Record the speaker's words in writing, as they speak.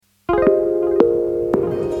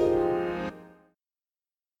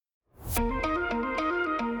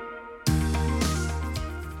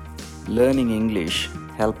Learning English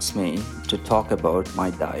helps me to talk about my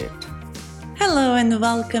diet. Hello and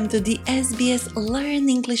welcome to the SBS Learn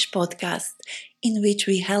English podcast, in which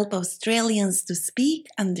we help Australians to speak,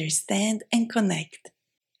 understand and connect.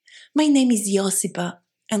 My name is Josipa,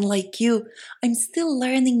 and like you, I'm still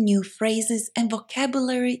learning new phrases and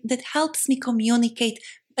vocabulary that helps me communicate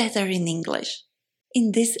better in English.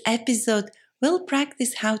 In this episode, we'll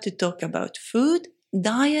practice how to talk about food,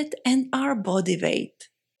 diet and our body weight.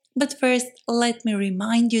 But first, let me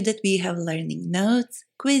remind you that we have learning notes,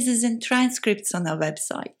 quizzes and transcripts on our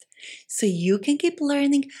website, so you can keep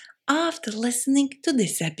learning after listening to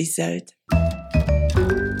this episode.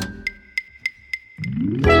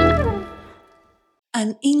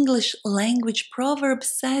 An English language proverb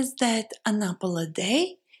says that an apple a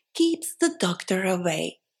day keeps the doctor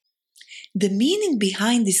away. The meaning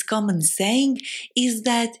behind this common saying is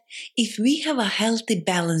that if we have a healthy,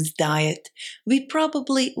 balanced diet, we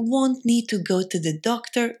probably won't need to go to the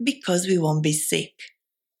doctor because we won't be sick.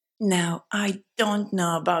 Now, I don't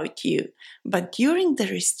know about you, but during the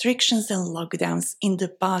restrictions and lockdowns in the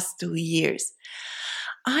past 2 years,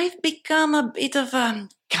 I've become a bit of a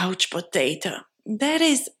couch potato. That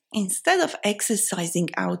is, instead of exercising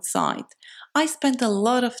outside, I spent a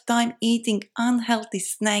lot of time eating unhealthy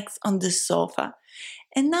snacks on the sofa,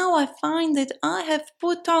 and now I find that I have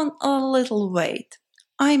put on a little weight.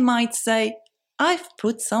 I might say I've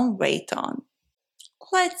put some weight on.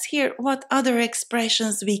 Let's hear what other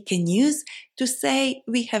expressions we can use to say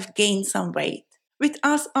we have gained some weight. With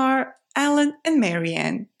us are Alan and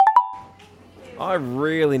Marianne. I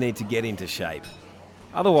really need to get into shape.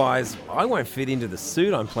 Otherwise, I won't fit into the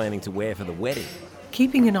suit I'm planning to wear for the wedding.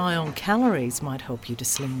 Keeping an eye on calories might help you to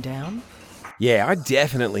slim down. Yeah, I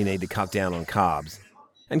definitely need to cut down on carbs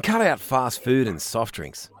and cut out fast food and soft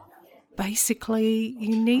drinks. Basically,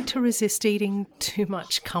 you need to resist eating too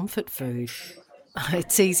much comfort food.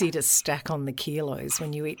 It's easy to stack on the kilos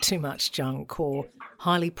when you eat too much junk or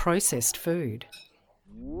highly processed food.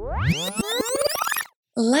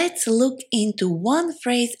 Let's look into one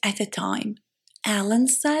phrase at a time. Alan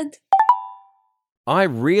said, I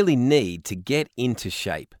really need to get into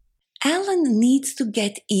shape. Alan needs to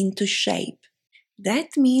get into shape. That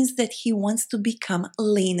means that he wants to become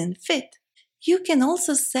lean and fit. You can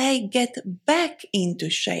also say get back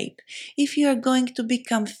into shape if you are going to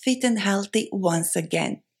become fit and healthy once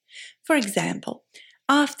again. For example,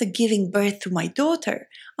 after giving birth to my daughter,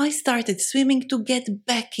 I started swimming to get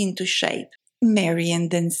back into shape. Marianne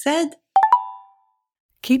then said,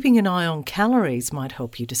 Keeping an eye on calories might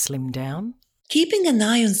help you to slim down. Keeping an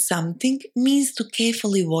eye on something means to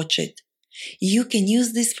carefully watch it. You can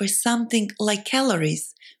use this for something like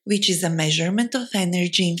calories, which is a measurement of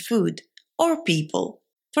energy in food, or people.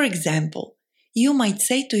 For example, you might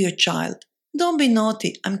say to your child, Don't be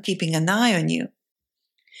naughty, I'm keeping an eye on you.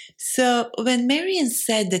 So, when Marianne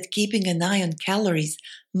said that keeping an eye on calories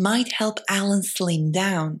might help Alan slim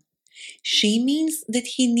down, she means that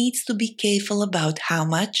he needs to be careful about how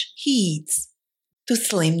much he eats. To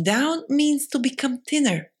slim down means to become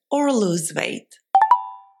thinner or lose weight.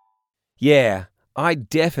 Yeah, I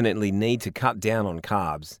definitely need to cut down on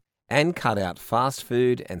carbs and cut out fast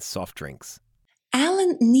food and soft drinks.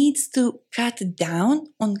 Alan needs to cut down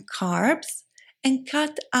on carbs and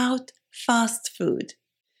cut out fast food.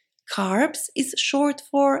 Carbs is short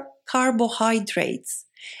for carbohydrates,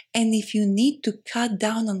 and if you need to cut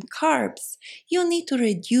down on carbs, you need to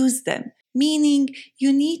reduce them, meaning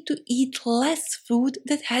you need to eat less food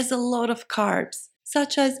that has a lot of carbs,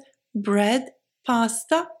 such as bread,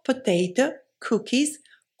 pasta, potato, cookies,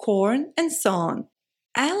 corn, and so on.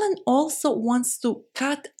 Alan also wants to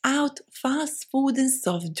cut out fast food and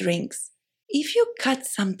soft drinks. If you cut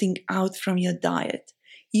something out from your diet,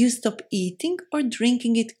 you stop eating or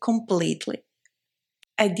drinking it completely.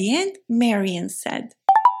 At the end, Marianne said,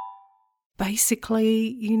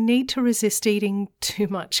 Basically, you need to resist eating too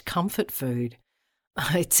much comfort food.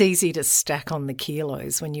 It's easy to stack on the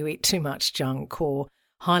kilos when you eat too much junk or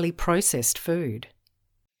highly processed food.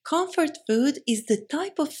 Comfort food is the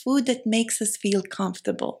type of food that makes us feel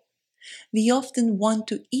comfortable. We often want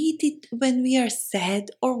to eat it when we are sad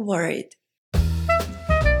or worried.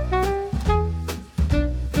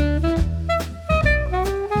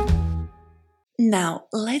 Now,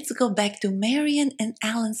 let's go back to Marianne and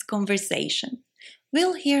Alan's conversation.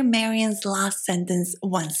 We'll hear Marianne's last sentence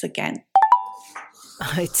once again.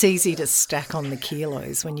 It's easy to stack on the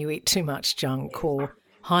kilos when you eat too much junk or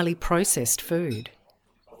highly processed food.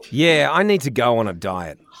 Yeah, I need to go on a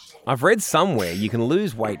diet. I've read somewhere you can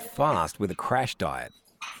lose weight fast with a crash diet.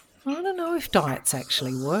 I don't know if diets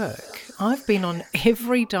actually work. I've been on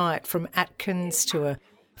every diet from Atkins to a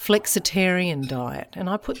flexitarian diet, and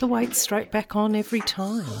I put the weight straight back on every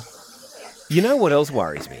time. You know what else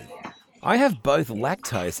worries me? I have both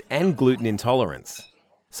lactose and gluten intolerance,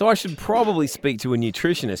 so I should probably speak to a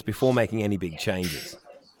nutritionist before making any big changes.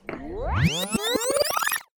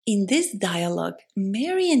 In this dialogue,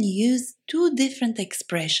 Marian used two different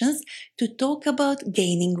expressions to talk about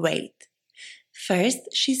gaining weight. First,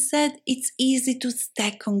 she said it's easy to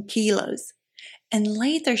stack on kilos. And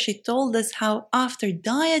later she told us how after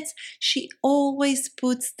diets, she always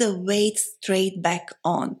puts the weight straight back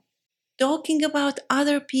on. Talking about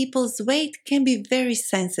other people's weight can be very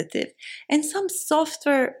sensitive, and some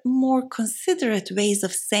softer, more considerate ways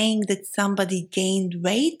of saying that somebody gained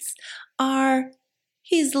weight are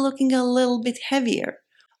he's looking a little bit heavier,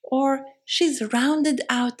 or she's rounded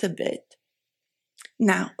out a bit.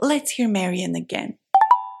 Now, let's hear Marian again.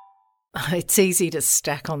 It's easy to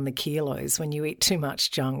stack on the kilos when you eat too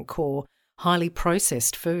much junk or highly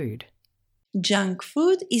processed food. Junk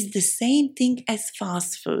food is the same thing as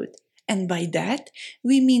fast food. And by that,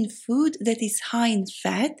 we mean food that is high in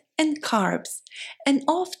fat and carbs, and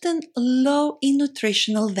often low in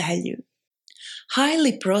nutritional value.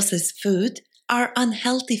 Highly processed food are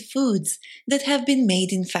unhealthy foods that have been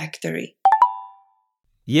made in factory.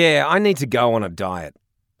 Yeah, I need to go on a diet.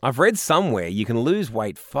 I've read somewhere you can lose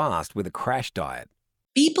weight fast with a crash diet.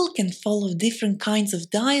 People can follow different kinds of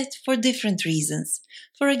diets for different reasons.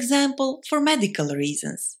 For example, for medical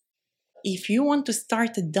reasons. If you want to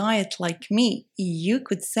start a diet like me, you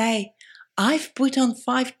could say, I've put on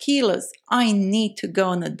 5 kilos, I need to go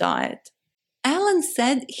on a diet. Alan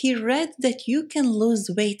said he read that you can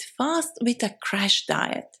lose weight fast with a crash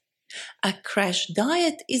diet. A crash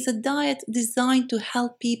diet is a diet designed to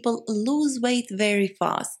help people lose weight very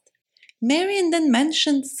fast. Marian then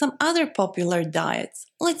mentioned some other popular diets.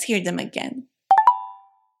 Let's hear them again.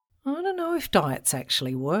 I don't know if diets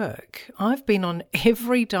actually work. I've been on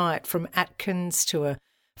every diet from Atkins to a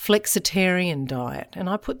flexitarian diet, and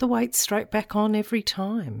I put the weight straight back on every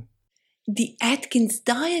time. The Atkins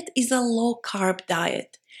diet is a low-carb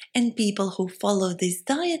diet, and people who follow this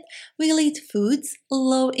diet will eat foods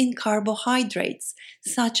low in carbohydrates,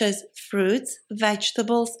 such as fruits,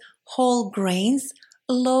 vegetables, whole grains,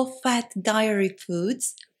 low-fat dairy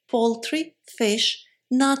foods, poultry, fish,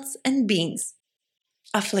 nuts, and beans.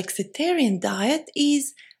 A flexitarian diet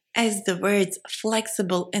is, as the words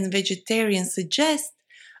flexible and vegetarian suggest,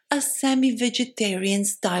 a semi-vegetarian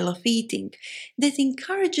style of eating that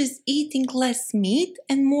encourages eating less meat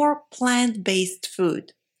and more plant-based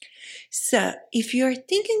food. So, if you are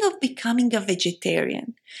thinking of becoming a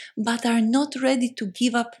vegetarian but are not ready to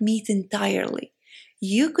give up meat entirely,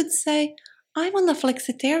 you could say, I'm on a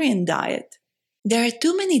flexitarian diet. There are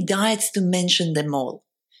too many diets to mention them all.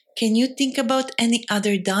 Can you think about any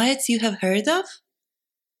other diets you have heard of?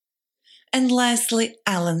 And lastly,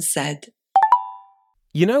 Alan said,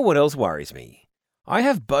 You know what else worries me? I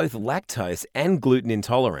have both lactose and gluten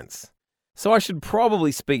intolerance, so I should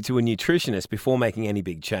probably speak to a nutritionist before making any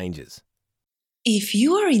big changes. If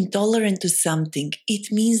you are intolerant to something,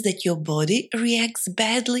 it means that your body reacts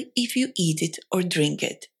badly if you eat it or drink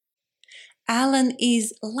it. Alan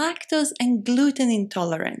is lactose and gluten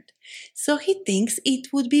intolerant, so he thinks it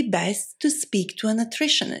would be best to speak to a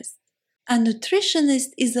nutritionist. A nutritionist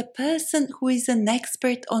is a person who is an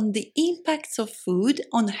expert on the impacts of food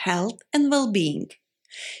on health and well-being.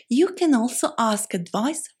 You can also ask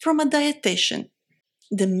advice from a dietitian.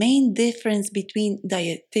 The main difference between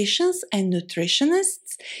dietitians and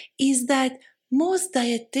nutritionists is that most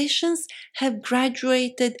dietitians have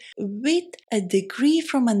graduated with a degree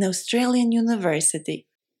from an Australian university.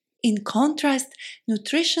 In contrast,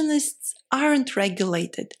 nutritionists aren't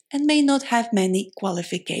regulated and may not have many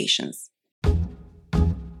qualifications.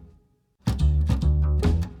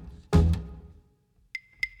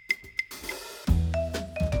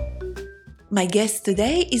 My guest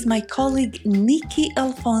today is my colleague Nikki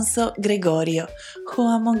Alfonso Gregorio, who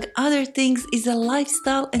among other things is a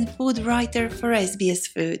lifestyle and food writer for SBS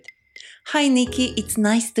Food. Hi Nikki, it's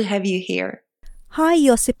nice to have you here. Hi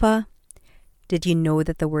Josipa. Did you know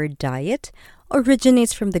that the word diet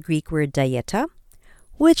originates from the Greek word dieta,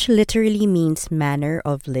 which literally means manner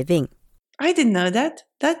of living? I didn't know that.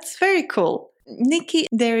 That's very cool. Nikki,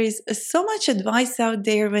 there is so much advice out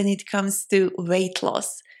there when it comes to weight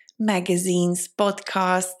loss. Magazines,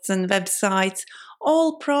 podcasts, and websites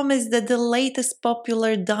all promise that the latest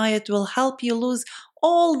popular diet will help you lose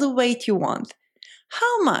all the weight you want.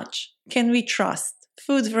 How much can we trust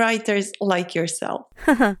food writers like yourself?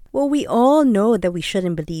 Well, we all know that we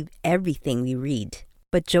shouldn't believe everything we read.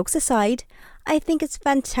 But jokes aside, I think it's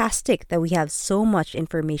fantastic that we have so much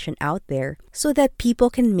information out there so that people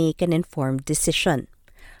can make an informed decision.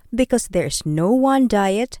 Because there's no one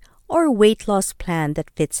diet or weight loss plan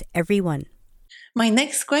that fits everyone. My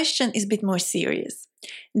next question is a bit more serious.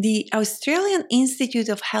 The Australian Institute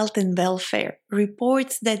of Health and Welfare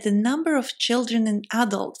reports that the number of children and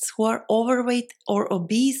adults who are overweight or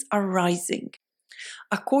obese are rising.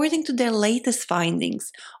 According to their latest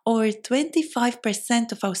findings, over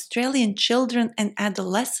 25% of Australian children and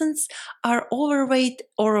adolescents are overweight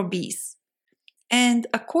or obese. And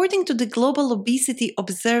according to the Global Obesity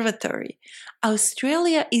Observatory,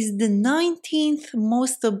 Australia is the 19th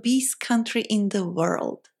most obese country in the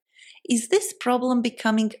world. Is this problem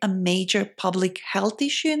becoming a major public health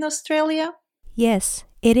issue in Australia? Yes,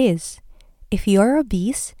 it is. If you're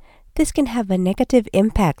obese, this can have a negative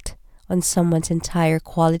impact on someone's entire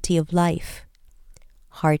quality of life.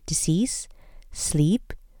 Heart disease,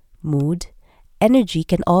 sleep, mood, energy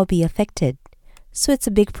can all be affected, so it's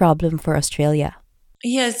a big problem for Australia.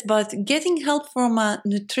 Yes, but getting help from a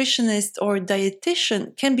nutritionist or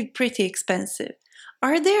dietitian can be pretty expensive.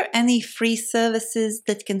 Are there any free services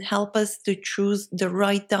that can help us to choose the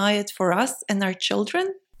right diet for us and our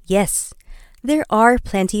children? Yes, there are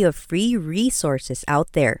plenty of free resources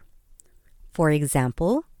out there. For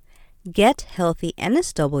example, Get Healthy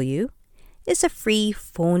NSW is a free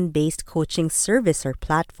phone-based coaching service or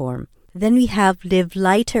platform. Then we have Live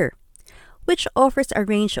Lighter, which offers a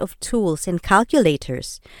range of tools and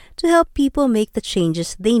calculators to help people make the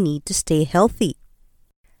changes they need to stay healthy.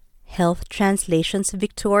 Health Translations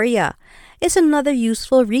Victoria is another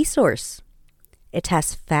useful resource. It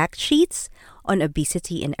has fact sheets on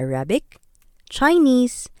obesity in Arabic,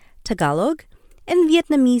 Chinese, Tagalog, and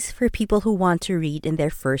Vietnamese for people who want to read in their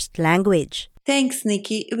first language. Thanks,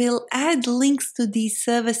 Nikki. We'll add links to these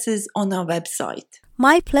services on our website.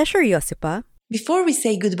 My pleasure, Josipa. Before we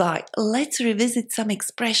say goodbye, let's revisit some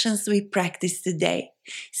expressions we practiced today.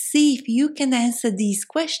 See if you can answer these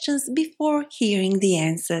questions before hearing the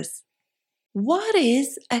answers. What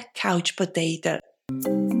is a couch potato?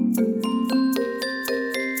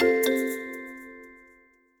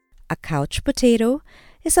 A couch potato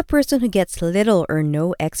is a person who gets little or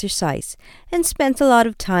no exercise and spends a lot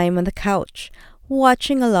of time on the couch,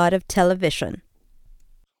 watching a lot of television.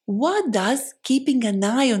 What does keeping an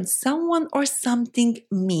eye on someone or something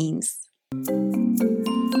means?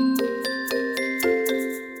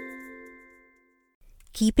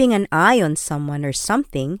 Keeping an eye on someone or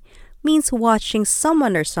something means watching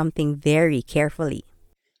someone or something very carefully.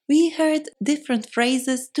 We heard different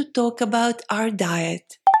phrases to talk about our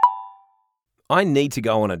diet. I need to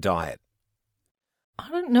go on a diet. I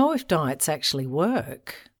don't know if diets actually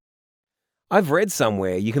work. I've read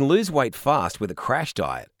somewhere you can lose weight fast with a crash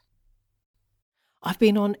diet. I've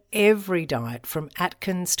been on every diet from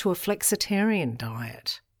Atkins to a flexitarian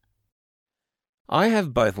diet. I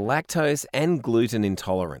have both lactose and gluten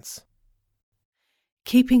intolerance.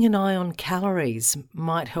 Keeping an eye on calories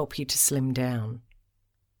might help you to slim down.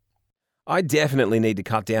 I definitely need to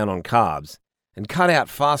cut down on carbs and cut out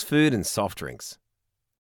fast food and soft drinks.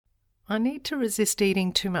 I need to resist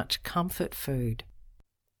eating too much comfort food.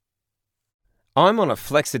 I'm on a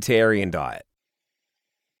flexitarian diet.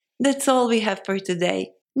 That's all we have for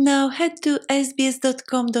today. Now head to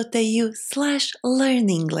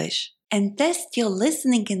sbs.com.au/learnenglish and test your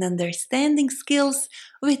listening and understanding skills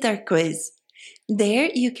with our quiz.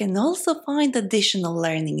 There you can also find additional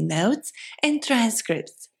learning notes and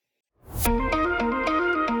transcripts.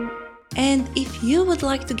 And if you would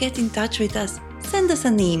like to get in touch with us, send us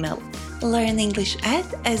an email,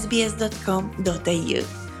 learnenglish@sbs.com.au,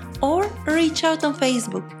 or reach out on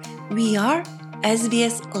Facebook. We are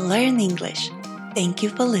SBS Learn English. Thank you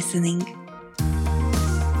for listening.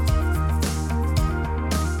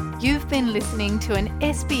 You've been listening to an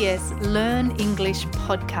SBS Learn English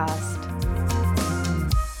podcast.